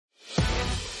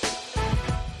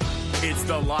It's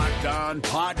the Locked On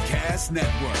Podcast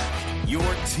Network, your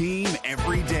team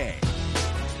every day.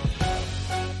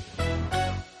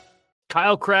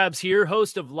 Kyle Krabs here,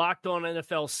 host of Locked On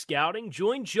NFL Scouting.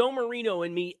 Join Joe Marino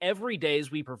and me every day as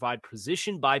we provide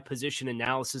position-by-position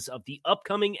analysis of the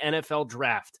upcoming NFL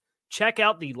Draft. Check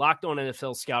out the Locked On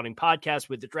NFL Scouting podcast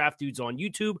with the Draft Dudes on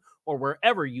YouTube or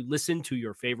wherever you listen to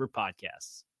your favorite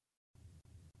podcasts.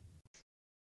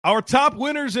 Our top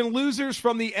winners and losers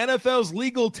from the NFL's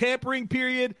legal tampering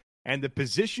period and the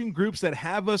position groups that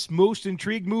have us most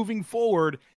intrigued moving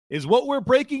forward is what we're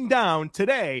breaking down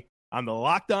today on the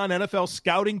Locked On NFL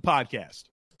Scouting podcast.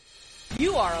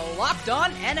 You are Locked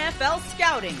On NFL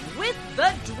Scouting with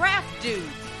the Draft Dudes,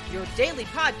 your daily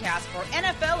podcast for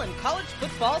NFL and college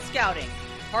football scouting.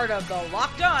 Part of the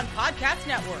Locked On Podcast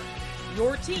Network,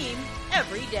 your team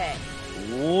every day.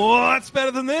 What's better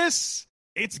than this?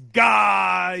 It's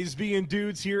guys being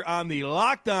dudes here on the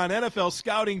Locked On NFL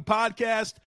Scouting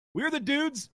podcast. We're the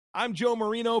dudes. I'm Joe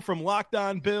Marino from Locked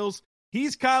On Bills.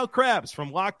 He's Kyle Krabs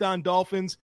from Locked On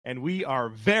Dolphins. And we are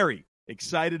very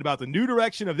excited about the new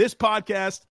direction of this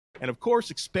podcast and, of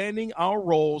course, expanding our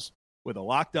roles with a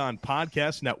Locked On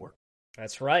Podcast Network.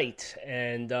 That's right.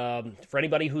 And for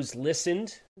anybody who's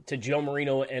listened to Joe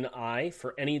Marino and I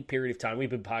for any period of time, we've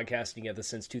been podcasting together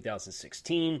since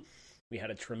 2016. We had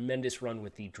a tremendous run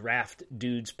with the Draft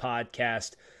Dudes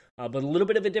podcast, but a little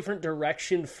bit of a different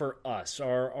direction for us.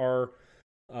 The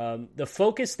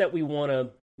focus that we want to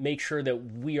make sure that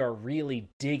we are really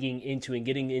digging into and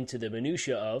getting into the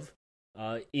minutia of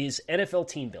is NFL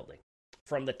team building.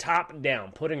 From the top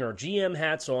down, putting our GM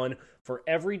hats on for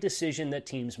every decision that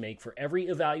teams make, for every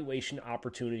evaluation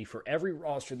opportunity, for every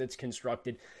roster that's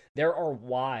constructed. There are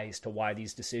whys to why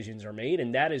these decisions are made,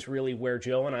 and that is really where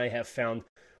Joe and I have found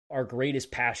our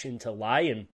greatest passion to lie,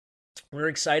 and we're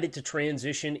excited to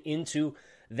transition into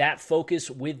that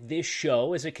focus with this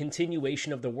show as a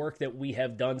continuation of the work that we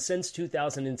have done since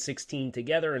 2016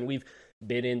 together, and we've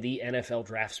been in the NFL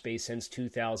draft space since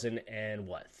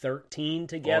 2013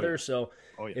 together, so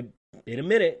it's been a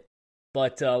minute,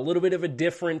 but a little bit of a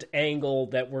different angle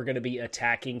that we're going to be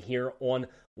attacking here on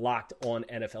Locked On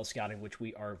NFL Scouting, which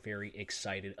we are very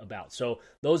excited about. So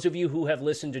those of you who have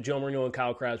listened to Joe Marino and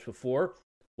Kyle Krabs before,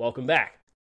 welcome back.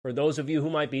 For those of you who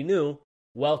might be new,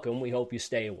 welcome. We hope you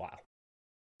stay a while.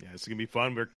 Yeah, it's going to be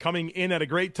fun. We're coming in at a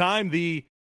great time. The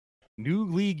new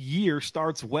league year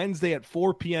starts Wednesday at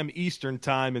 4 p.m. Eastern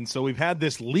time, and so we've had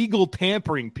this legal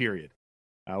tampering period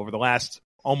over the last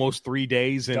almost 3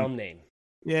 days. And dumb name.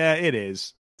 Yeah, it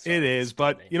is. It is,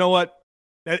 but you know what?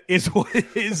 That is what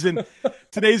it is, and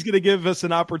today's going to give us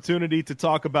an opportunity to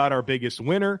talk about our biggest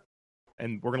winner.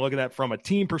 And we're going to look at that from a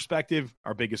team perspective,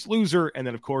 our biggest loser, and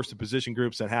then, of course, the position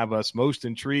groups that have us most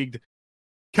intrigued.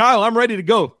 Kyle, I'm ready to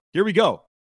go. Here we go.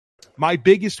 My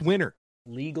biggest winner.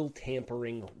 Legal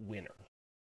tampering winner.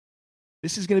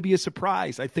 This is going to be a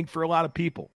surprise, I think, for a lot of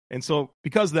people. And so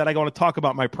because of that, I want to talk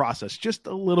about my process just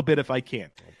a little bit if I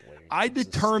can. Oh boy, I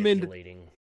determined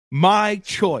my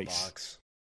choice.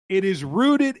 It is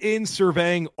rooted in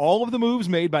surveying all of the moves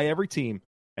made by every team,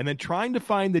 and then trying to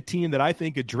find the team that I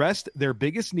think addressed their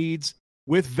biggest needs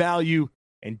with value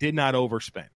and did not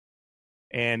overspend.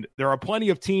 And there are plenty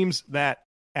of teams that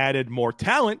added more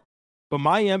talent, but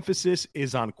my emphasis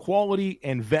is on quality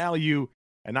and value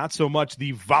and not so much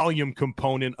the volume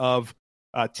component of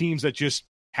teams that just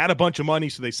had a bunch of money,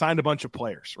 so they signed a bunch of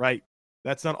players, right?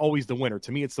 That's not always the winner.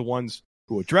 To me, it's the ones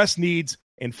who addressed needs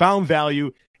and found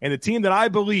value. And the team that I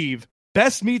believe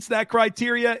best meets that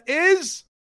criteria is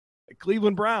the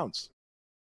Cleveland Browns.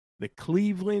 The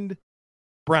Cleveland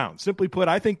Browns. Simply put,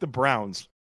 I think the Browns'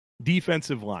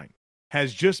 defensive line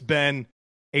has just been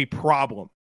a problem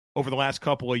over the last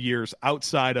couple of years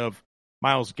outside of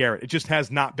Myles Garrett. It just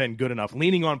has not been good enough.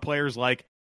 Leaning on players like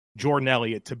Jordan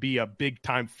Elliott to be a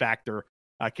big-time factor,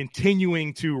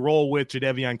 continuing to roll with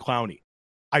Jadeveon Clowney.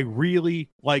 I really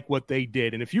like what they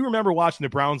did. And if you remember watching the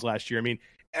Browns last year, I mean,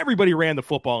 everybody ran the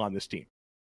football on this team.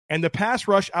 And the pass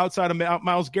rush outside of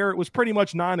Myles Garrett was pretty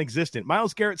much non-existent.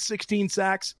 Myles Garrett, 16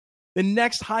 sacks. The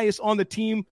next highest on the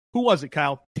team, who was it,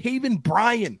 Kyle? Taven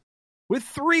Bryan with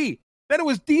 3. Then it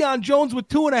was Deion Jones with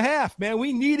 2.5. Man,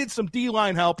 we needed some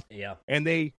D-line help. Yeah. And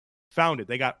they found it.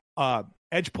 They got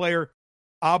edge player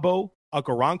Abo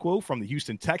Okoronkwo from the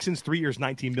Houston Texans, 3 years,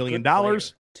 $19 million.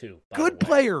 Good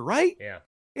player, right? Yeah.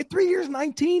 At 3 years,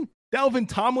 19. Delvin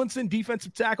Tomlinson,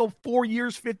 defensive tackle, 4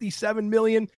 years, $57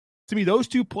 million. To me, those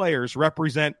two players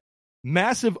represent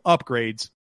massive upgrades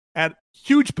at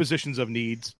huge positions of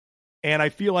needs, and I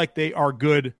feel like they are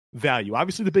good value.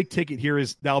 Obviously, the big ticket here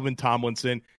is Delvin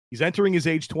Tomlinson. He's entering his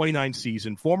age 29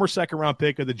 season, former second-round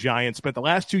pick of the Giants, spent the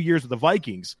last 2 years with the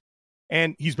Vikings.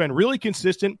 and he's been really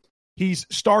consistent. He's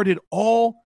started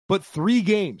all but 3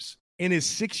 games in his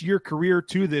 6-year career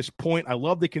to this point. I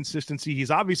love the consistency. He's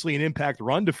obviously an impact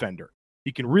run defender.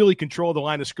 He can really control the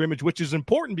line of scrimmage, which is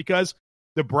important because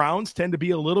the Browns tend to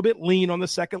be a little bit lean on the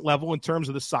second level in terms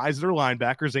of the size of their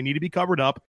linebackers. They need to be covered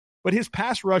up. But his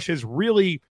pass rush has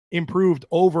really improved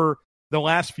over the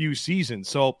last few seasons.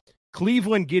 So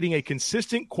Cleveland getting a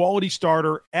consistent quality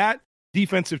starter at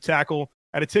defensive tackle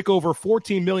at a tick over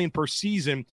 $14 million per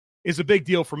season is a big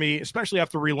deal for me, especially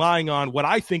after relying on what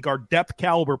I think are depth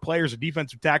caliber players at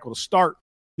defensive tackle to start.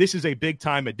 This is a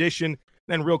big-time addition.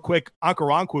 Then real quick,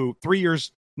 Okoronkwo, 3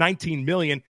 years, $19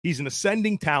 million. He's an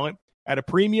ascending talent at a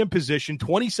premium position,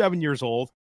 27 years old,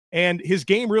 and his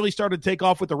game really started to take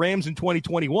off with the Rams in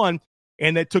 2021,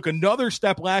 and that took another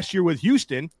step last year with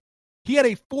Houston. He had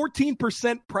a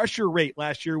 14% pressure rate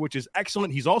last year, which is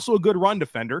excellent. He's also a good run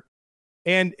defender,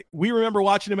 and we remember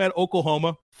watching him at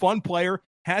Oklahoma. Fun player,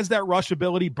 has that rush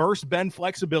ability, burst bend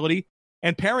flexibility,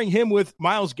 and pairing him with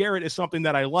Myles Garrett is something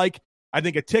that I like. I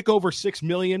think a tick over $6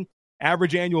 million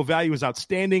average annual value is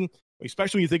outstanding,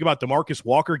 especially when you think about DeMarcus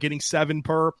Walker getting 7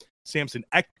 per, Samson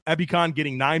Ebicon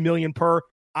getting $9 million per.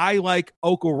 I like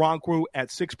Okoronkwo at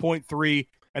 6.3,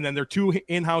 and then their 2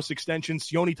 in-house extensions,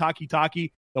 Sione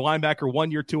Takitaki, the linebacker,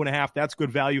 1 year, 2.5. That's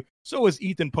good value. So is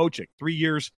Ethan Pochik, 3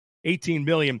 years, $18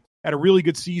 million. Had a really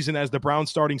good season as the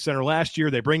Browns starting center last year.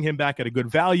 They bring him back at a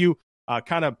good value.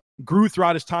 Kind of grew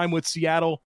throughout his time with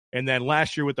Seattle, and then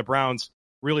last year with the Browns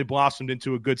really blossomed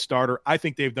into a good starter. I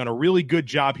think they've done a really good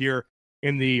job here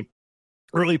in the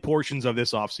early portions of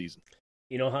this offseason.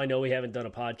 You know how I know we haven't done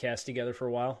a podcast together for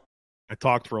a while? I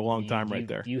talked for a long time right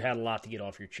there. You had a lot to get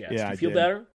off your chest. Yeah, you feel did.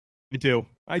 better? I do.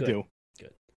 I do.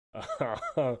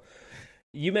 Good.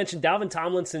 You mentioned Dalvin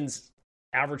Tomlinson's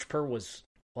average per was,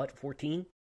 what, 14?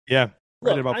 Yeah,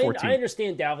 right Look, about 14. I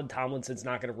understand Dalvin Tomlinson's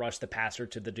not going to rush the passer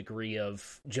to the degree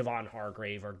of Javon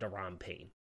Hargrave or Daron Payne,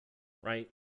 right?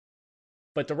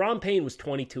 But Daron Payne was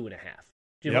 22.5.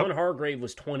 Javon Hargrave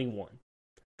was 21.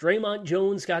 Draymond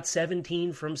Jones got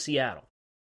 17 from Seattle.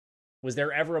 Was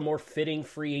there ever a more fitting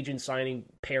free agent signing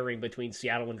pairing between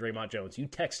Seattle and Draymond Jones? You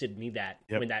texted me that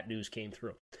when that news came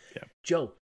through. Yep.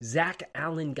 Joe, Zach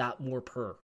Allen got more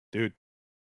per. Dude.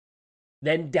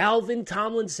 Than Dalvin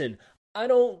Tomlinson. I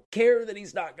don't care that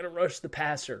he's not going to rush the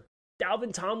passer.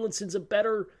 Dalvin Tomlinson's a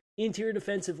better interior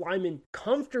defensive lineman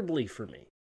comfortably for me.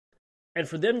 And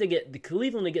for them to get, the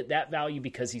Cleveland to get that value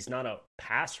because he's not a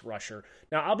pass rusher.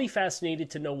 Now, I'll be fascinated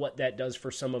to know what that does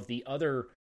for some of the other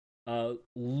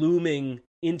looming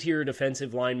interior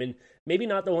defensive linemen. Maybe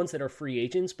not the ones that are free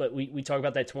agents, but we talk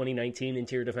about that 2019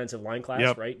 interior defensive line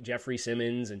class, right? Jeffrey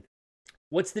Simmons. And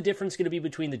what's the difference going to be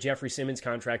between the Jeffrey Simmons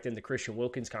contract and the Christian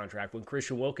Wilkins contract? When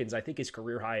Christian Wilkins, I think his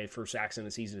career high for sacks in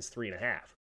the season is 3.5.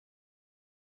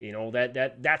 You know,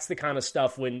 that's the kind of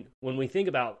stuff when we think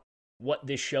about what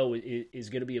this show is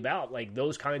going to be about, like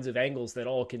those kinds of angles that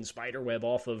all can spiderweb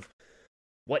off of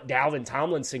what Dalvin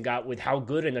Tomlinson got with how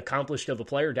good and accomplished of a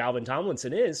player Dalvin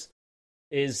Tomlinson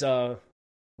is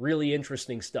really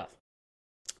interesting stuff.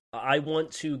 I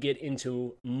want to get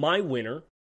into my winner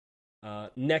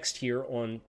next here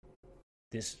on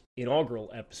this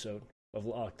inaugural episode of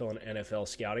Locked On NFL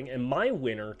Scouting. And my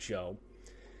winner, Joe,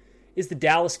 is the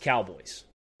Dallas Cowboys.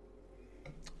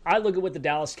 I look at what the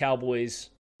Dallas Cowboys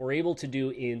were able to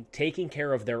do in taking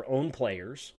care of their own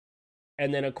players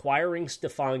and then acquiring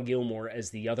Stephon Gilmore as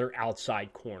the other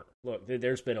outside corner. Look,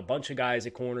 there's been a bunch of guys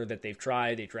at corner that they've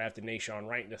tried. They drafted Nashawn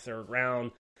Wright in the 3rd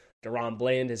round. Deron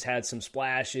Bland has had some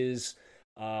splashes.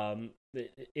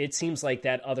 It seems like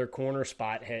that other corner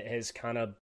spot has kind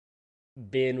of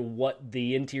been what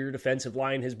the interior defensive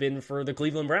line has been for the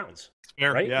Cleveland Browns.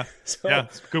 Fair, right? Yeah. It's a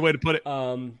good way to put it.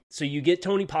 So you get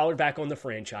Tony Pollard back on the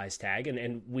franchise tag,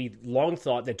 and we long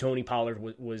thought that Tony Pollard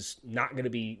was not going to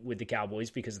be with the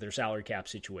Cowboys because of their salary cap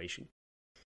situation.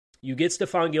 You get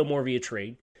Stephon Gilmore via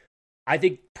trade. I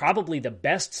think probably the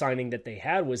best signing that they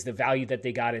had was the value that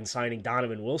they got in signing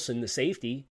Donovan Wilson, the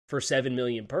safety, for $7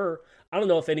 million per. I don't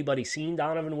know if anybody's seen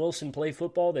Donovan Wilson play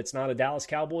football that's not a Dallas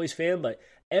Cowboys fan, but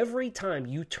every time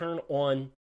you turn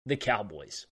on the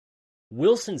Cowboys,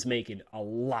 Wilson's making a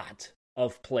lot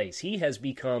of plays. He has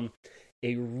become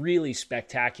a really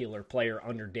spectacular player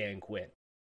under Dan Quinn.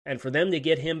 And for them to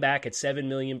get him back at $7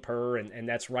 million per, and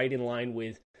that's right in line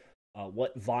with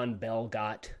what Von Bell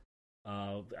got.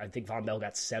 I think Von Bell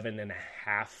got 7.5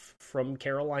 from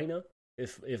Carolina,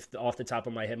 if off the top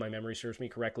of my head my memory serves me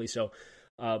correctly. So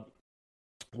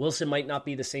Wilson might not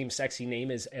be the same sexy name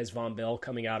as Von Bell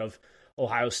coming out of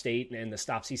Ohio State and the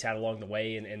stops he's had along the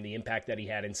way and the impact that he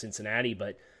had in Cincinnati.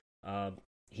 But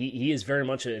he is very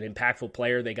much an impactful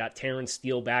player. They got Terrence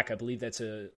Steele back. I believe that's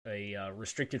a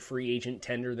restricted free agent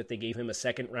tender that they gave him, a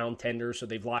second-round tender, so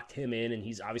they've locked him in, and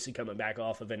he's obviously coming back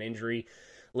off of an injury.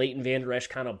 Leighton Vander Esch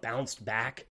kind of bounced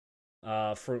back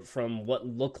from what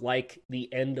looked like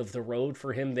the end of the road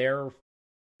for him there,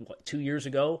 2 years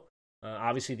ago.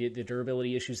 Obviously, the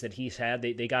durability issues that he's had,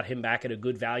 they got him back at a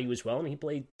good value as well, and he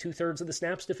played 2/3 of the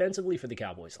snaps defensively for the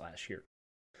Cowboys last year.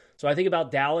 So I think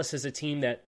about Dallas as a team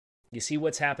that you see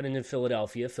what's happening in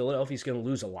Philadelphia. Philadelphia's going to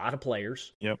lose a lot of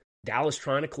players. Yep. Dallas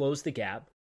trying to close the gap.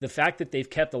 The fact that they've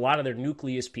kept a lot of their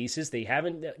nucleus pieces, they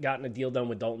haven't gotten a deal done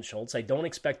with Dalton Schultz. I don't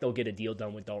expect they'll get a deal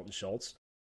done with Dalton Schultz.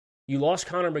 You lost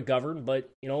Connor McGovern,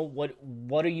 but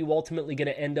what are you ultimately going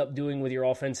to end up doing with your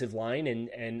offensive line?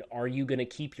 And are you going to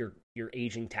keep your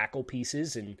aging tackle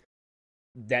pieces, and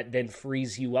that then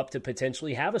frees you up to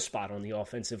potentially have a spot on the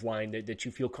offensive line that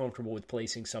you feel comfortable with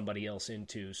placing somebody else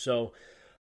into? So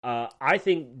I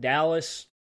think Dallas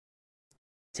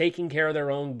taking care of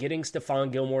their own, getting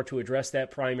Stephon Gilmore to address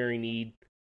that primary need.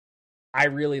 I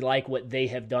really like what they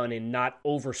have done in not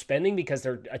overspending, because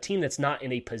they're a team that's not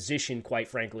in a position, quite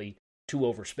frankly, to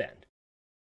overspend.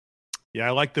 Yeah,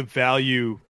 I like the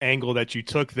value angle that you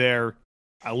took there.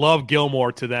 I love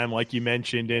Gilmore to them, like you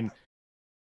mentioned, and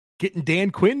getting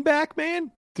Dan Quinn back,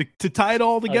 man, to tie it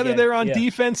all together there on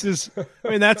defense is, I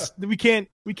mean, that's we can't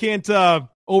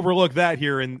overlook that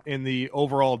here in the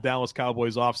overall Dallas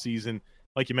Cowboys offseason.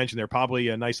 Like you mentioned, they're probably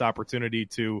a nice opportunity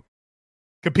to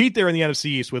compete there in the NFC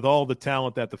East with all the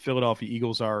talent that the Philadelphia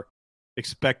Eagles are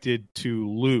expected to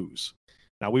lose.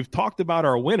 Now, we've talked about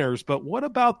our winners, but what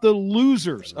about the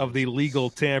losers of the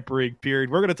legal tampering period?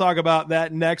 We're going to talk about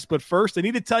that next, but first, I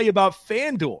need to tell you about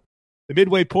FanDuel. The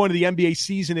midway point of the NBA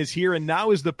season is here, and now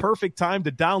is the perfect time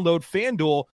to download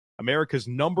FanDuel, America's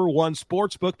 #1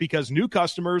 sportsbook, because new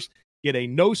customers get a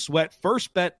no-sweat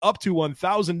first bet up to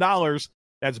 $1,000.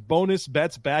 That's bonus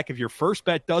bets back if your first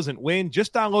bet doesn't win.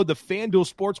 Just download the FanDuel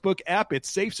Sportsbook app. It's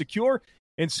safe, secure,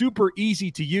 and super easy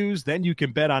to use. Then you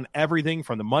can bet on everything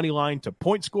from the money line to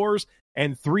point scores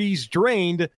and threes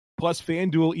drained. Plus,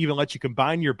 FanDuel even lets you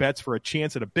combine your bets for a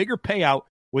chance at a bigger payout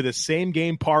with a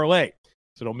same-game parlay.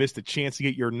 So don't miss the chance to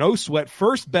get your no-sweat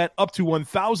first bet up to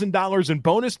 $1,000 in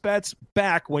bonus bets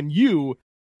back when you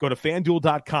go to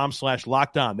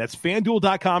FanDuel.com/LockedOn. That's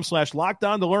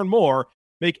FanDuel.com/LockedOn to learn more.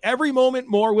 Make every moment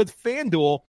more with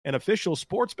FanDuel, an official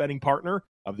sports betting partner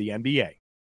of the NBA.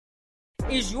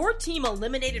 Is your team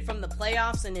eliminated from the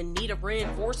playoffs and in need of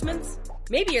reinforcements?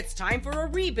 Maybe it's time for a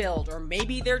rebuild, or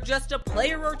maybe they're just a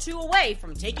player or two away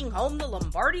from taking home the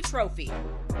Lombardi Trophy.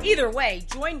 Either way,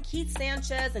 join Keith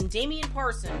Sanchez and Damian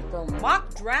Parson for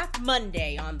Mock Draft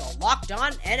Monday on the Locked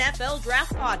On NFL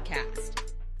Draft Podcast.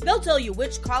 They'll tell you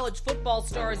which college football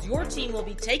stars your team will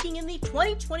be taking in the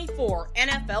 2024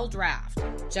 NFL Draft.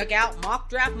 Check out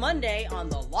Mock Draft Monday on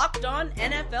the Locked On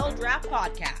NFL Draft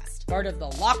Podcast, part of the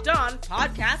Locked On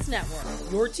Podcast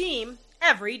Network. Your team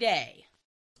every day.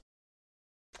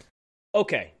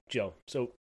 Okay, Joe.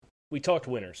 So we talked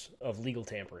winners of legal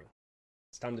tampering.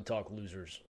 It's time to talk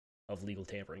losers of legal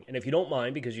tampering. And if you don't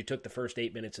mind, because you took the first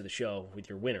 8 minutes of the show with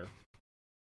your winner,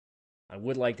 I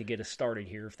would like to get us started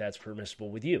here, if that's permissible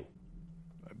with you.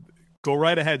 Go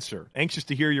right ahead, sir. Anxious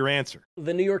to hear your answer.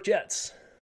 The New York Jets.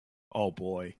 Oh,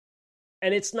 boy.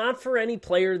 And it's not for any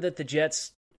player that the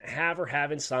Jets have or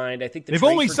haven't signed. I think they've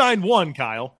only signed one,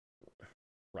 Kyle.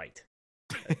 Right.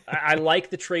 I like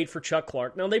the trade for Chuck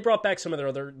Clark. Now, they brought back some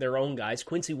of their own guys.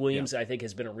 Quincy Williams, I think,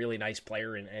 has been a really nice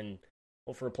player. And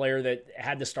for a player that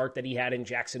had the start that he had in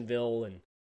Jacksonville and,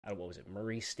 what was it,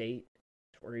 Murray State?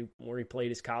 Where he played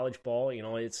his college ball,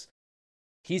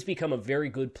 he's become a very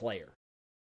good player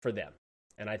for them.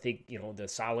 And I think, the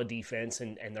solid defense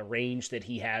and the range that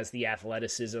he has, the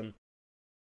athleticism,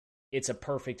 it's a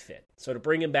perfect fit. So to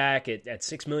bring him back at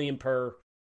 $6 million per,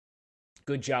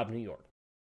 good job, New York.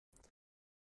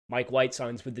 Mike White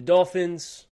signs with the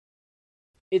Dolphins.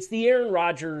 It's the Aaron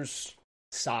Rodgers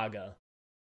saga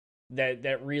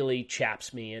that really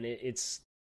chaps me, and it's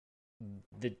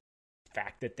the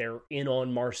fact that they're in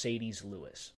on Mercedes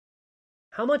Lewis.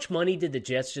 How much money did the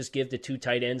Jets just give to 2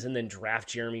 tight ends and then draft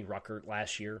Jeremy Ruckert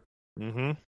last year?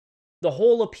 Mm-hmm. The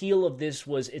whole appeal of this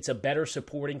was it's a better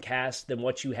supporting cast than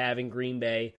what you have in Green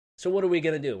Bay. So what are we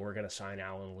going to do? We're going to sign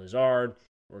Alan Lazard.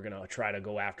 We're going to try to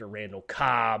go after Randall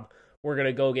Cobb. We're going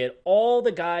to go get all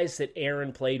the guys that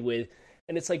Aaron played with.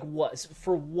 And it's like, what?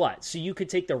 For what? So you could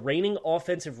take the reigning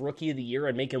offensive rookie of the year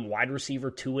and make him wide receiver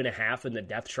 2.5 in the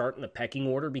depth chart in the pecking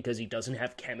order because he doesn't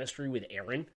have chemistry with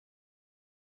Aaron?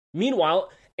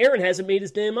 Meanwhile, Aaron hasn't made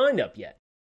his damn mind up yet.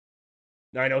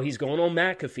 Now, I know he's going on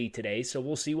McAfee today, so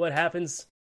we'll see what happens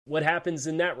what happens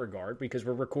in that regard, because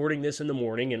we're recording this in the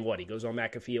morning, and he goes on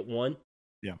McAfee at 1?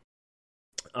 Yeah.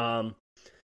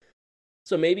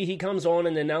 So maybe he comes on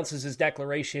and announces his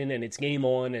declaration, and it's game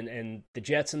on, and the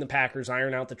Jets and the Packers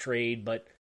iron out the trade, but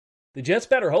the Jets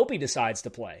better hope he decides to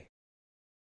play.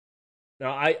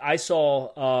 Now, I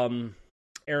saw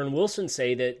Aaron Wilson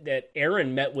say that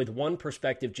Aaron met with one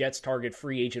prospective Jets target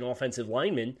free agent offensive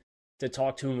lineman to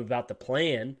talk to him about the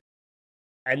plan,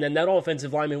 and then that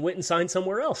offensive lineman went and signed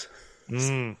somewhere else.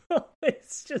 So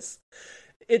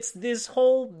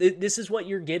this is what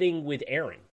you're getting with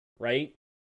Aaron, right?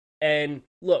 And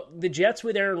look, the Jets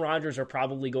with Aaron Rodgers are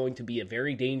probably going to be a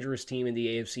very dangerous team in the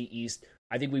AFC East.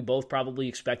 I think we both probably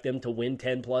expect them to win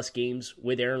 10-plus games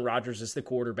with Aaron Rodgers as the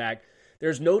quarterback.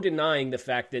 There's no denying the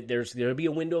fact that there's going to be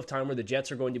a window of time where the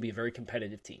Jets are going to be a very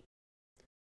competitive team.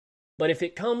 But if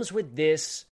it comes with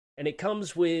this, and it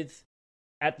comes with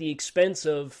at the expense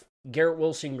of Garrett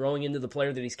Wilson growing into the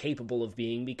player that he's capable of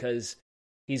being, because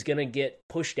he's going to get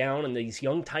pushed down and these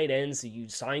young tight ends that you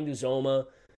signed Uzoma,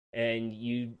 and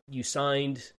you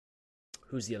signed,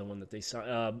 who's the other one that they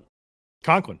signed?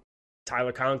 Conklin.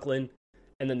 Tyler Conklin.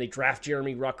 And then they draft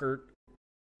Jeremy Ruckert.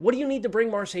 What do you need to bring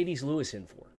Mercedes Lewis in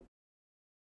for?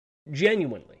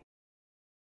 Genuinely.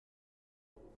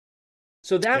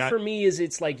 So that for me is,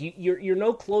 it's like you're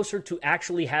no closer to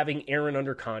actually having Aaron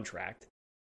under contract.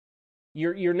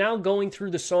 You're now going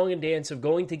through the song and dance of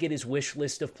going to get his wish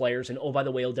list of players. And oh, by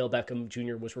the way, Odell Beckham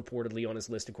Jr. was reportedly on his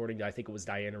list, according to, I think it was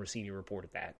Diana Rossini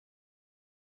reported that.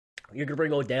 You're going to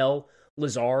bring Odell,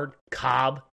 Lazard,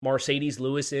 Cobb, Mercedes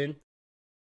Lewis in.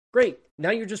 Great. Now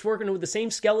you're just working with the same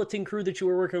skeleton crew that you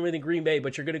were working with in Green Bay,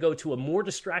 but you're going to go to a more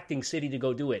distracting city to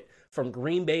go do it, from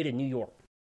Green Bay to New York.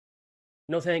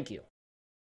 No, thank you.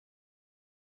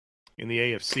 In the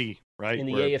AFC, right? In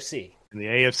the AFC. In the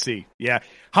AFC, yeah.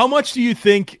 How much do you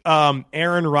think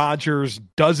Aaron Rodgers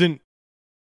doesn't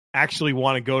actually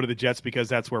want to go to the Jets because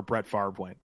that's where Brett Favre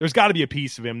went? There's got to be a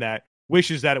piece of him that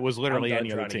wishes that it was literally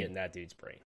any other team. To get in that dude's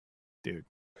brain. Dude.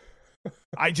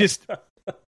 I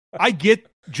get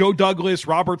Joe Douglas,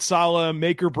 Robert Saleh,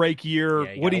 make or break year.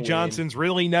 Yeah, Woody Johnson's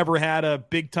really never had a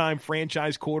big-time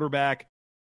franchise quarterback.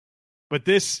 But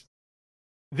this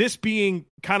being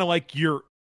kind of like your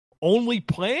only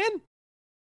plan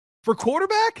for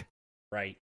quarterback?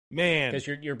 Right. Man. Because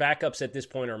your backups at this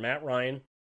point are Matt Ryan,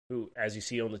 who, as you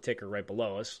see on the ticker right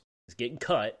below us, is getting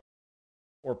cut.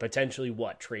 Or potentially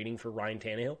what? Trading for Ryan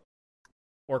Tannehill?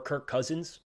 Or Kirk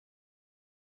Cousins?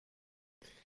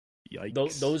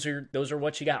 Yikes. Those are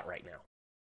what you got right now.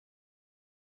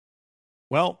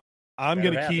 Well, I'm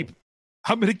going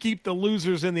to keep the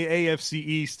losers in the AFC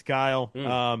East, Kyle.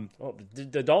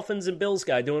 The Dolphins and Bills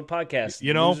guy doing podcasts.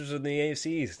 Losers in the AFC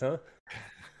East, huh?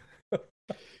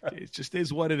 It just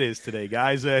is what it is today,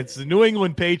 guys. It's the New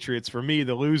England Patriots, for me,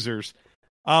 the losers.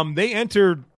 They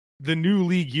entered the new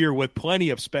league year with plenty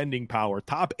of spending power,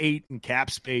 top 8 in cap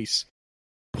space,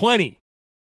 plenty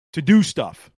to do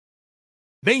stuff.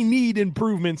 They need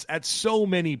improvements at so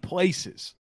many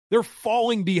places. They're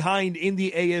falling behind in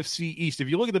the AFC East. If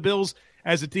you look at the Bills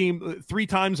as a team, 3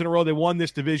 times in a row they won this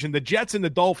division. The Jets and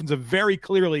the Dolphins have very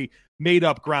clearly made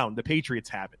up ground. The Patriots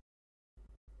haven't.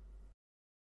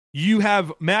 You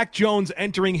have Mac Jones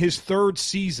entering his 3rd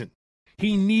season.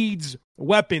 He needs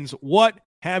weapons. What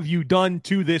have you done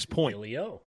to this point?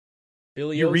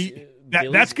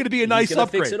 That's going to be a nice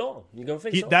upgrade. Fix it all. You're going to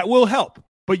fix it all. That will help.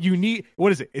 But you need,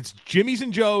 what is it? It's Jimmys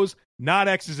and Joes, not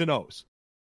X's and O's.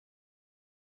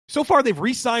 So far, they've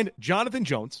re-signed Jonathan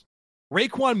Jones,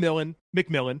 Raekwon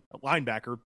McMillan, a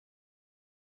linebacker,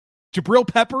 Jabril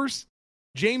Peppers,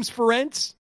 James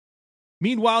Ferentz.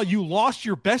 Meanwhile, you lost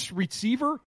your best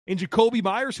receiver in Jacoby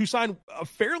Myers, who signed a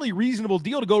fairly reasonable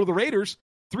deal to go to the Raiders.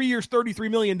 3 years,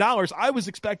 $33 million. I was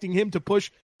expecting him to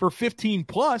push for 15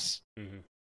 plus. Mm-hmm.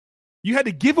 You had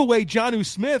to give away Jonnu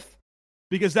Smith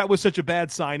because that was such a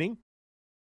bad signing.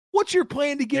 What's your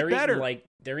plan to get better?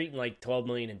 They're eating like $12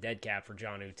 million in dead cap for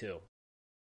Jonnu too.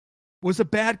 Was a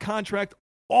bad contract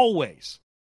always.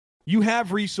 You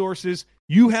have resources.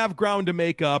 You have ground to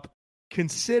make up.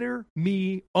 Consider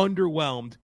me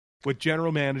underwhelmed with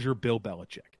general manager Bill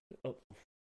Belichick. Oh,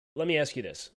 let me ask you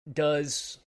this.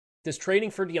 Does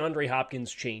trading for DeAndre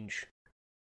Hopkins change?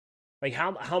 Like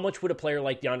how much would a player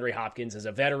like DeAndre Hopkins, as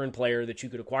a veteran player that you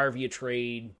could acquire via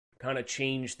trade, kind of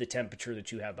change the temperature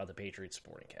that you have about the Patriots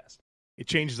supporting cast? It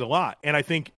changes a lot. And I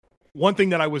think one thing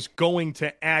that I was going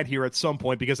to add here at some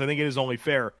point, because I think it is only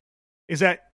fair, is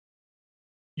that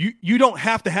you don't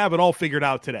have to have it all figured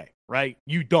out today, right?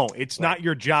 You don't. It's not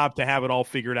your job to have it all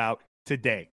figured out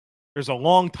today. There's a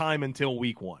long time until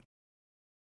week 1.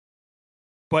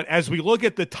 But as we look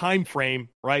at the time frame,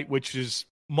 right, which is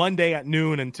Monday at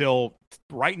noon until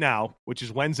right now, which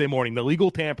is Wednesday morning, the legal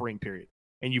tampering period,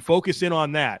 and you focus in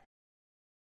on that,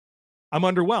 I'm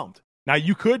underwhelmed. Now,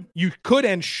 you could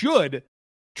and should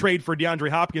trade for DeAndre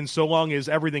Hopkins so long as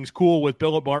everything's cool with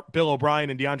Bill O'Brien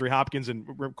and DeAndre Hopkins. And,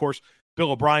 of course,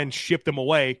 Bill O'Brien shipped him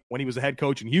away when he was the head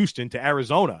coach in Houston to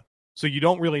Arizona. So you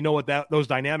don't really know what those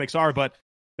dynamics are, but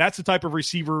that's the type of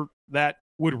receiver that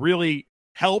would really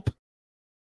help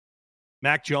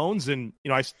Mac Jones. And,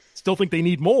 I still think they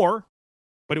need more,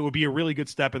 but it would be a really good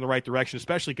step in the right direction,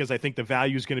 especially because I think the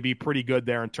value is going to be pretty good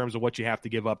there in terms of what you have to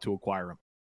give up to acquire him.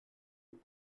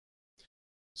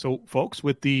 So, folks,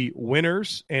 with the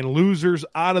winners and losers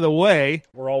out of the way.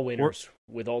 We're all winners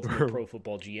with Ultimate Pro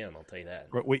Football GM, I'll tell you that.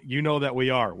 You know that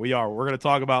we are. We're going to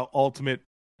talk about Ultimate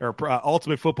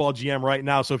Football GM right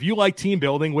now. So if you like team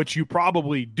building, which you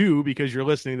probably do because you're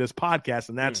listening to this podcast,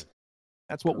 and that's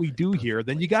what we do here,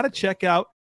 then you got to check out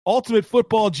Ultimate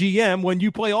Football GM. When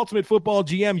you play Ultimate Football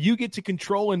GM, you get to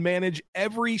control and manage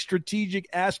every strategic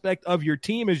aspect of your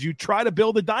team as you try to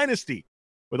build a dynasty.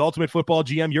 With Ultimate Football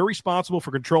GM, you're responsible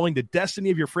for controlling the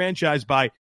destiny of your franchise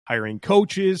by hiring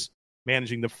coaches,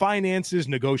 managing the finances,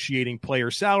 negotiating player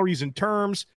salaries and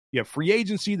terms. You have free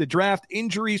agency, the draft,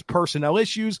 injuries, personnel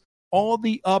issues, all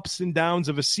the ups and downs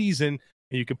of a season,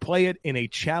 and you can play it in a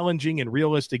challenging and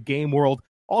realistic game world.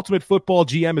 Ultimate Football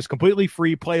GM is completely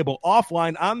free, playable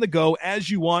offline, on the go, as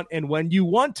you want and when you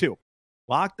want to.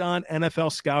 Locked On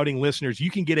NFL Scouting listeners, you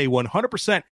can get a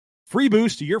 100% free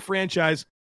boost to your franchise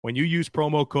when you use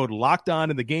promo code Locked On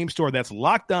in the game store. That's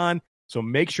Locked On, so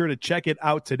make sure to check it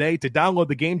out today. To download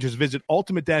the game, just visit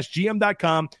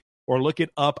ultimate-gm.com or look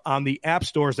it up on the app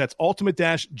stores. That's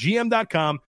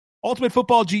ultimate-gm.com. Ultimate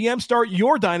Football GM, start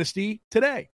your dynasty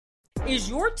today. Is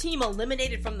your team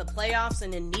eliminated from the playoffs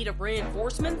and in need of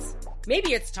reinforcements?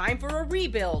 Maybe it's time for a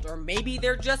rebuild, or maybe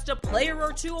they're just a player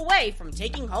or two away from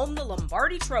taking home the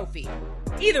Lombardi Trophy.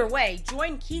 Either way,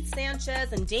 join Keith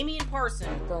Sanchez and Damian Parson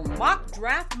for Mock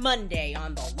Draft Monday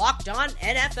on the Locked On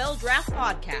NFL Draft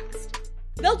Podcast.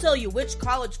 They'll tell you which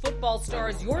college football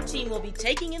stars your team will be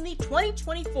taking in the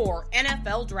 2024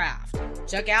 NFL Draft.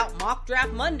 Check out Mock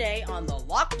Draft Monday on the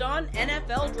Locked On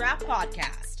NFL Draft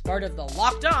Podcast, part of the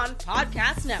Locked On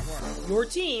Podcast Network. Your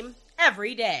team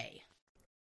every day.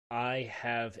 I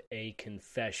have a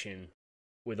confession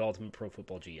with Ultimate Pro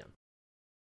Football GM.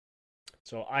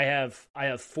 So I have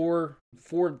four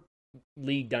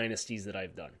league dynasties that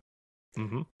I've done.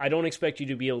 Mm-hmm. I don't expect you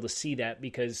to be able to see that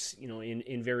because,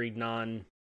 in very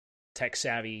non-tech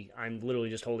savvy, I'm literally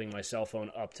just holding my cell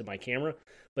phone up to my camera.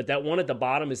 But that one at the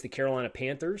bottom is the Carolina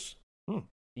Panthers.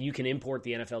 You can import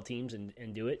the NFL teams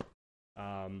and do it.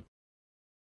 And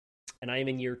I am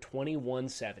in year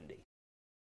 2170.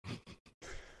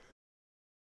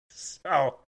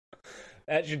 So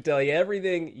that should tell you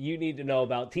everything you need to know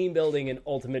about team building and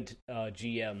Ultimate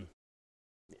GM.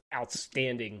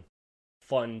 Outstanding,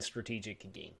 fun,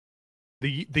 strategic game.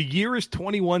 The year is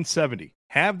 2170.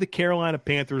 Have the Carolina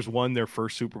Panthers won their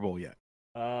first Super Bowl yet?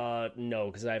 No,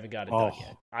 because I haven't got it done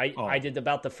yet. I did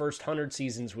about the first 100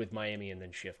 seasons with Miami and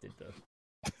then shifted to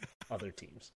other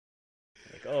teams.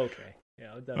 Okay.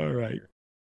 Yeah, I've done it. All right. Here.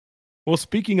 Well,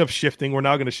 speaking of shifting, we're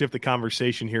now going to shift the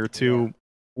conversation here to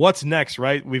what's next,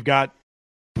 right? We've got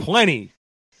plenty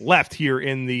left here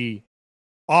in the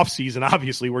offseason.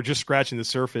 Obviously, we're just scratching the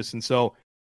surface. And so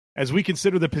as we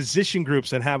consider the position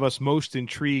groups that have us most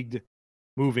intrigued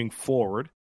moving forward,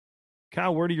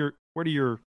 Kyle, where do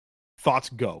your thoughts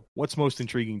go? What's most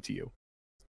intriguing to you?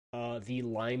 The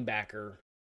linebacker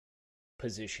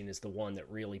position is the one that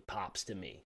really pops to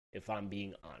me, if I'm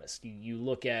being honest. You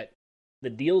look at the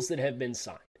deals that have been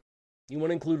signed. You want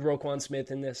to include Roquan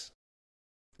Smith in this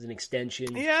as an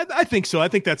extension? Yeah, I think so. I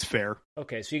think that's fair.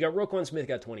 Okay, so you got Roquan Smith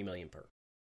got $20 million per.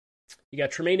 You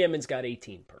got Tremaine Edmonds got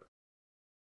 18 per.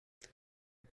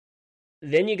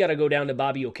 Then you got to go down to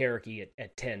Bobby Okereke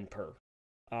at 10 per.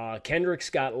 Kendricks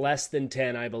got less than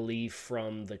 10, I believe,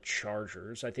 from the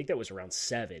Chargers. I think that was around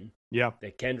 7. Yeah,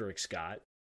 that Kendricks got.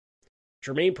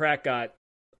 Jermaine Pratt got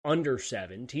under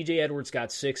 7. TJ Edwards got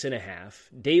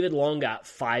 6.5. David Long got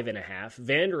 5.5.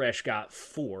 Van Der Esch got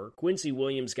 4. Quincy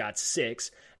Williams got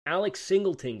 6. Alex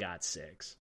Singleton got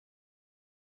 6.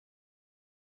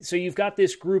 So you've got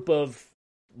this group of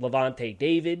Levante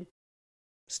David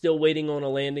still waiting on a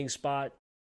landing spot.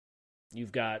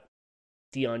 You've got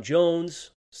Deion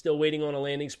Jones still waiting on a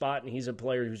landing spot, and he's a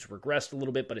player who's regressed a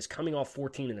little bit, but is coming off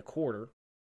 14.25.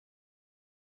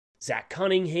 Zach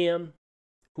Cunningham,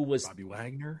 who was Bobby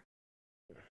Wagner.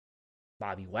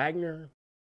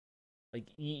 Like,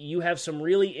 you have some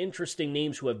really interesting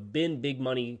names who have been big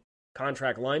money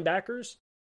contract linebackers.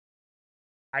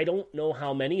 I don't know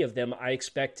how many of them I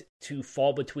expect to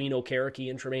fall between Okereke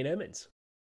and Tremaine Edmunds.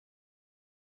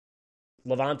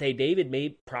 Levante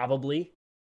David probably.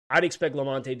 I'd expect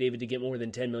Levante David to get more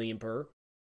than $10 million per.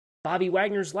 Bobby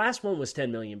Wagner's last one was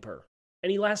 $10 million per.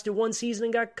 And he lasted one season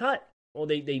and got cut. Well,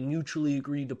 they mutually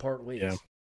agreed to part ways. Yeah.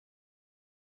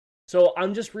 So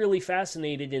I'm just really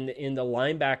fascinated in the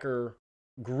linebacker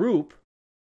group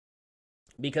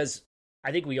because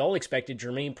I think we all expected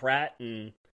Jermaine Pratt,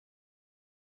 and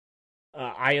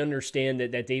I understand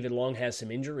that David Long has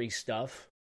some injury stuff.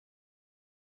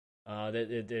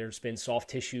 That there's been soft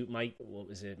tissue. Mike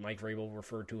Vrabel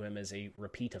referred to him as a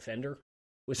repeat offender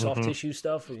with soft tissue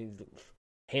stuff.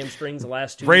 Hamstrings the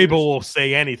last 2 years. Vrabel will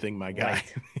say anything, my guy.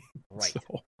 Right.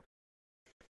 So.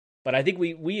 But I think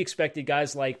we expected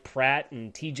guys like Pratt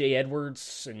and TJ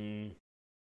Edwards and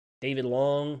David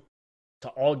Long to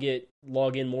all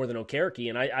log in more than Okereke,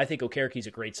 and I think Okereke's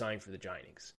a great sign for the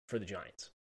Giants.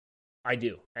 I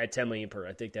do. At $10 million per.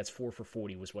 I think that's 4 for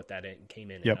 $40 was what that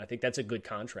came in. Yep. I think that's a good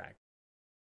contract.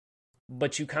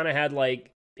 But you kind of had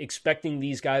expecting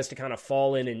these guys to kind of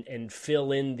fall in and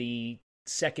fill in the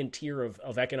second tier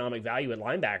of economic value at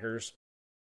linebackers.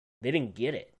 They didn't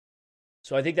get it.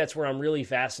 So I think that's where I'm really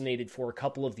fascinated for a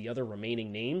couple of the other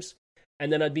remaining names.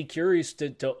 And then I'd be curious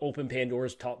to open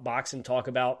Pandora's box and talk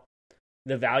about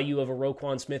the value of a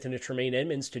Roquan Smith and a Tremaine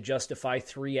Edmunds to justify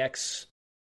 3x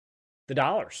the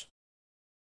dollars.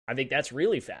 I think that's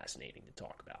really fascinating to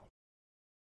talk about.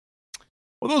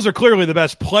 Well, those are clearly the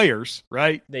best players,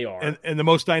 right? They are. And the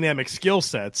most dynamic skill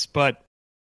sets. But,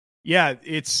 yeah,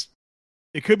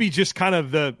 it could be just kind of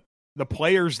the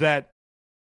players that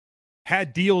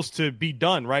had deals to be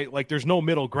done, right? Like there's no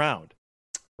middle ground.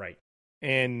 Right.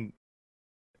 And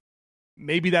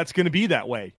maybe that's going to be that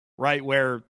way, right?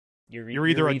 Where you're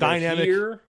either a dynamic.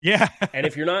 Here, yeah. And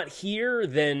if you're not here,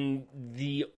 then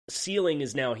the ceiling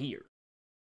is now here.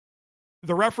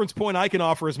 The reference point I can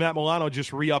offer is Matt Milano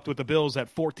just re-upped with the Bills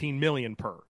at $14 million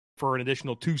per for an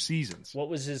additional 2 seasons. What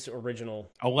was his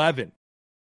original? 11.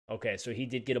 Okay, so he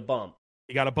did get a bump.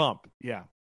 He got a bump, yeah.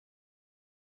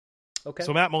 Okay.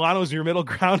 So Matt Milano is your middle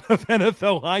ground of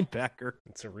NFL linebacker.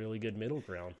 It's a really good middle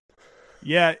ground.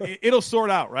 Yeah, it'll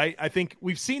sort out, right? I think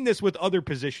we've seen this with other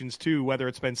positions too, whether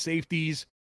it's been safeties,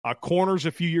 corners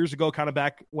a few years ago, kind of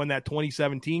back when that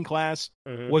 2017 class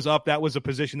was up. That was a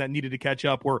position that needed to catch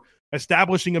up. We're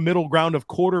establishing a middle ground of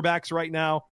quarterbacks right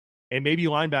now, and maybe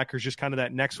linebackers just kind of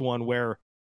that next one where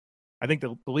I think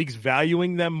the league's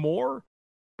valuing them more,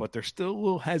 but they're still a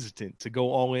little hesitant to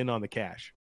go all in on the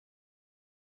cash.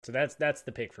 So that's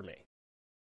the pick for me.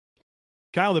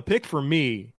 Kyle, the pick for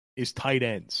me is tight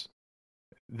ends.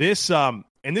 This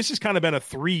has kind of been a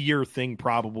 3-year thing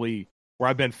probably where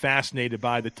I've been fascinated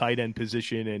by the tight end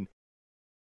position and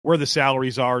where the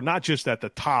salaries are, not just at the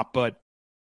top, but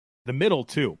the middle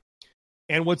too.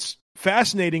 And what's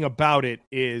fascinating about it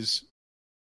is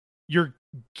you're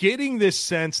getting this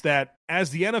sense that as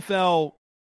the NFL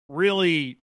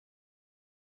really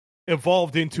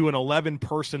evolved into an 11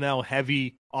 personnel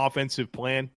heavy offensive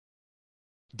plan,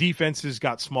 defenses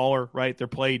got smaller, right? They're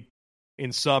played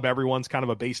in sub. Everyone's kind of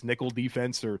a base nickel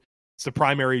defense, or it's the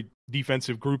primary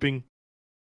defensive grouping.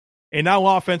 And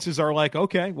now offenses are like,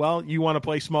 okay, well, you want to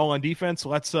play small on defense?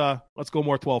 Let's go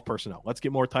more 12 personnel. Let's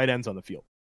get more tight ends on the field.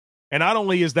 And not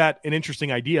only is that an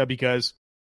interesting idea because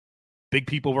big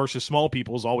people versus small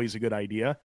people is always a good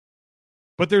idea,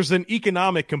 but there's an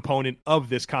economic component of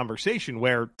this conversation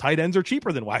where tight ends are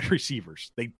cheaper than wide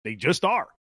receivers. They just are.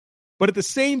 But at the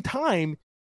same time,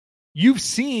 you've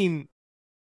seen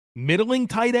middling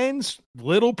tight ends,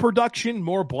 little production,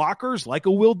 more blockers, like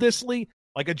a Will Dissly,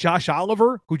 like a Josh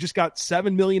Oliver, who just got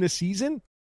 $7 million a season.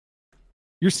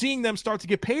 You're seeing them start to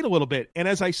get paid a little bit. And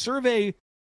as I survey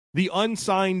the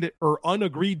unsigned or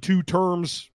unagreed to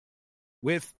terms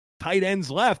with tight ends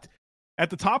left, at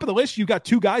the top of the list, you've got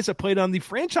 2 guys that played on the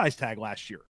franchise tag last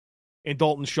year. And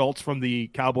Dalton Schultz from the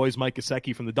Cowboys, Mike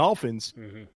Gesicki from the Dolphins.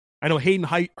 Mm-hmm. I know Hayden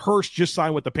Hurst just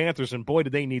signed with the Panthers, and boy,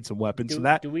 did they need some weapons.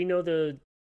 Do we know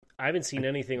I haven't seen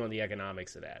anything on the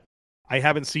economics of that. I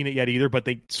haven't seen it yet either, but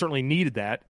they certainly needed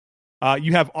that.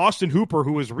 You have Austin Hooper,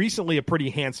 who was recently a pretty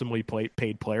handsomely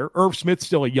paid player. Irv Smith's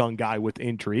still a young guy with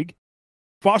intrigue.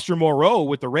 Foster Moreau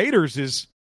with the Raiders is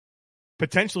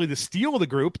potentially the steal of the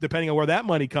group, depending on where that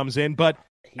money comes in. But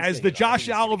as the Josh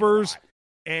Olivers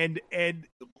and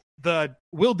the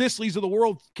Will Disleys of the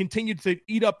world continue to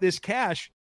eat up this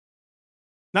cash,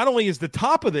 not only is the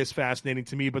top of this fascinating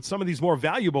to me, but some of these more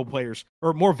valuable players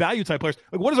or more value type players,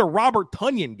 like what does a Robert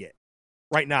Tonyan get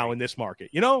right now in this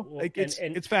market? You know, well,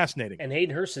 it's fascinating. And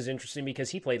Hayden Hurst is interesting because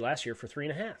he played last year for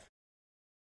 3.5.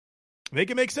 Make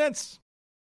it make sense.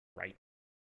 Right.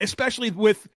 especially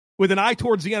with an eye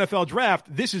towards the NFL draft,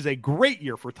 this is a great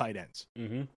year for tight ends.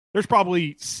 Mm-hmm. There's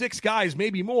probably 6 guys,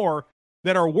 maybe more,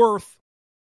 that are worth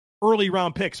early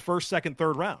round picks, first, second,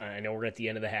 third round. I know we're at the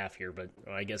end of the half here, but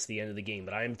I guess the end of the game.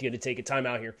 But I am going to take a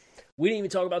timeout here. We didn't even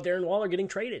talk about Darren Waller getting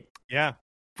traded. Yeah.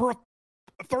 For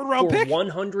a third round pick?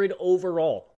 100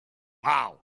 overall.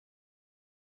 Wow.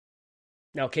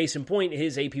 Now, case in point,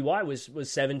 his APY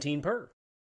was 17 per.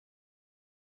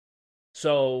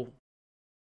 So,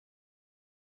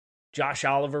 Josh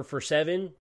Oliver for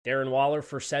 7, Darren Waller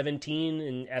for 17,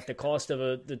 and at the cost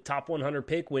of the top 100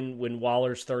 pick when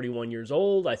Waller's 31 years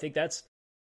old. I think that's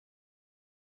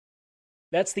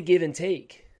the give and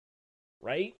take,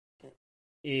 right?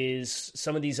 Is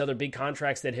some of these other big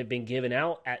contracts that have been given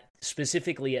out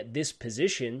specifically at this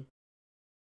position.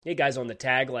 You guys on the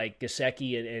tag like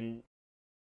Gesicki and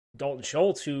Dalton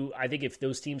Schultz, who I think if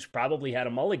those teams probably had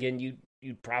a mulligan,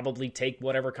 you'd probably take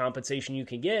whatever compensation you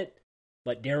can get.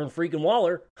 But Darren freaking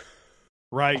Waller,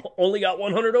 right, only got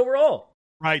 100 overall.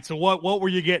 Right. So what were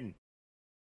you getting?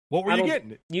 What were you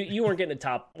getting? You weren't getting a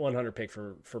top 100 pick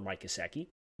for Mike Gesicki.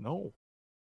 No.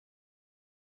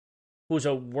 Who's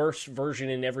a worse version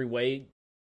in every way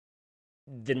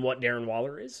than what Darren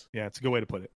Waller is. Yeah, it's a good way to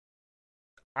put it.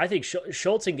 I think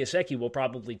Schultz and Gesicki will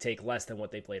probably take less than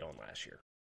what they played on last year.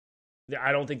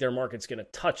 I don't think their market's going to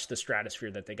touch the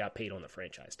stratosphere that they got paid on the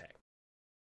franchise tag.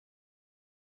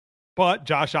 But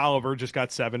Josh Oliver just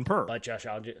got 7 per. But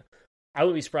I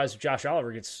would be surprised if Josh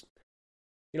Oliver gets...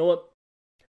 You know what?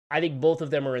 I think both of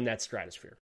them are in that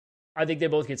stratosphere. I think they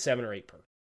both get 7 or 8 per.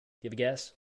 You have a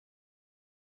guess?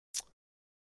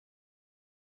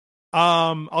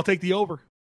 I'll take the over.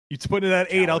 You put it at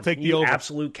 8, I'll take the over.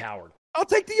 Absolute coward. I'll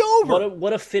take the over.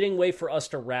 What a fitting way for us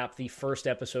to wrap the first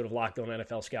episode of Locked On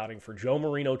NFL Scouting, for Joe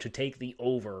Marino to take the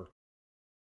over.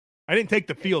 I didn't take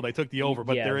the field, I took the over,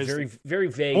 but there is very, very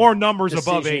vague more numbers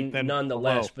above 8 than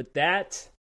nonetheless. below. But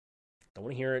don't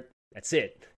want to hear it. That's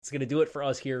it. It's going to do it for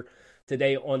us here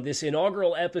today on this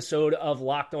inaugural episode of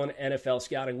Locked On NFL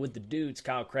Scouting with the dudes,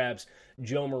 Kyle Krabs,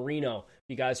 Joe Marino. If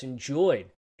you guys enjoyed,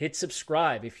 hit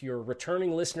subscribe. If you're a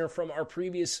returning listener from our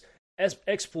previous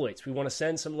exploits, we want to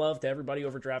send some love to everybody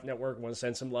over Draft Network. We want to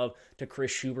send some love to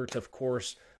Chris Schubert, of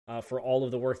course, for all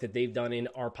of the work that they've done in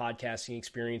our podcasting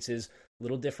experiences. A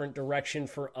little different direction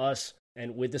for us.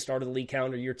 And with the start of the league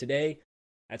calendar year today,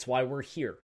 that's why we're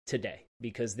here today,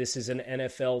 because this is an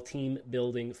NFL team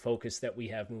building focus that we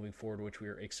have moving forward, which we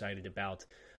are excited about.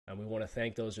 And we want to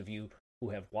thank those of you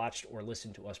who have watched or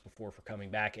listened to us before for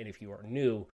coming back. And if you are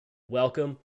new,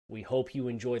 welcome. We hope you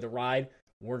enjoy the ride.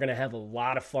 We're going to have a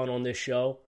lot of fun on this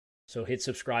show. So hit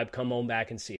subscribe, come on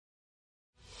back and see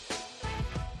it.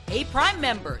 Hey, Prime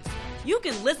members, you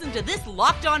can listen to this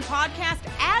Locked On podcast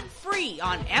ad-free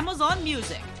on Amazon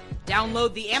Music.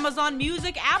 Download the Amazon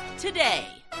Music app today.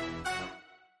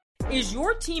 Is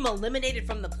your team eliminated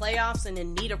from the playoffs and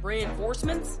in need of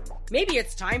reinforcements? Maybe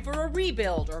it's time for a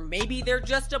rebuild, or maybe they're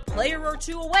just a player or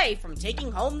two away from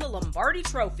taking home the Lombardi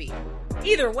Trophy.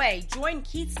 Either way, join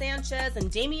Keith Sanchez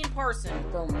and Damian Parson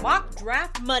for Mock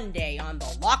Draft Monday on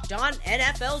the Locked On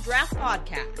NFL Draft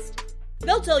Podcast.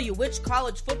 They'll tell you which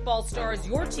college football stars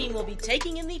your team will be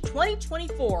taking in the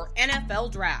 2024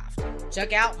 NFL Draft.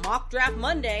 Check out Mock Draft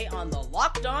Monday on the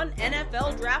Locked On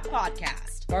NFL Draft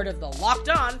Podcast, part of the Locked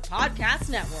On Podcast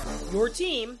Network. Your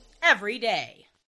team every day.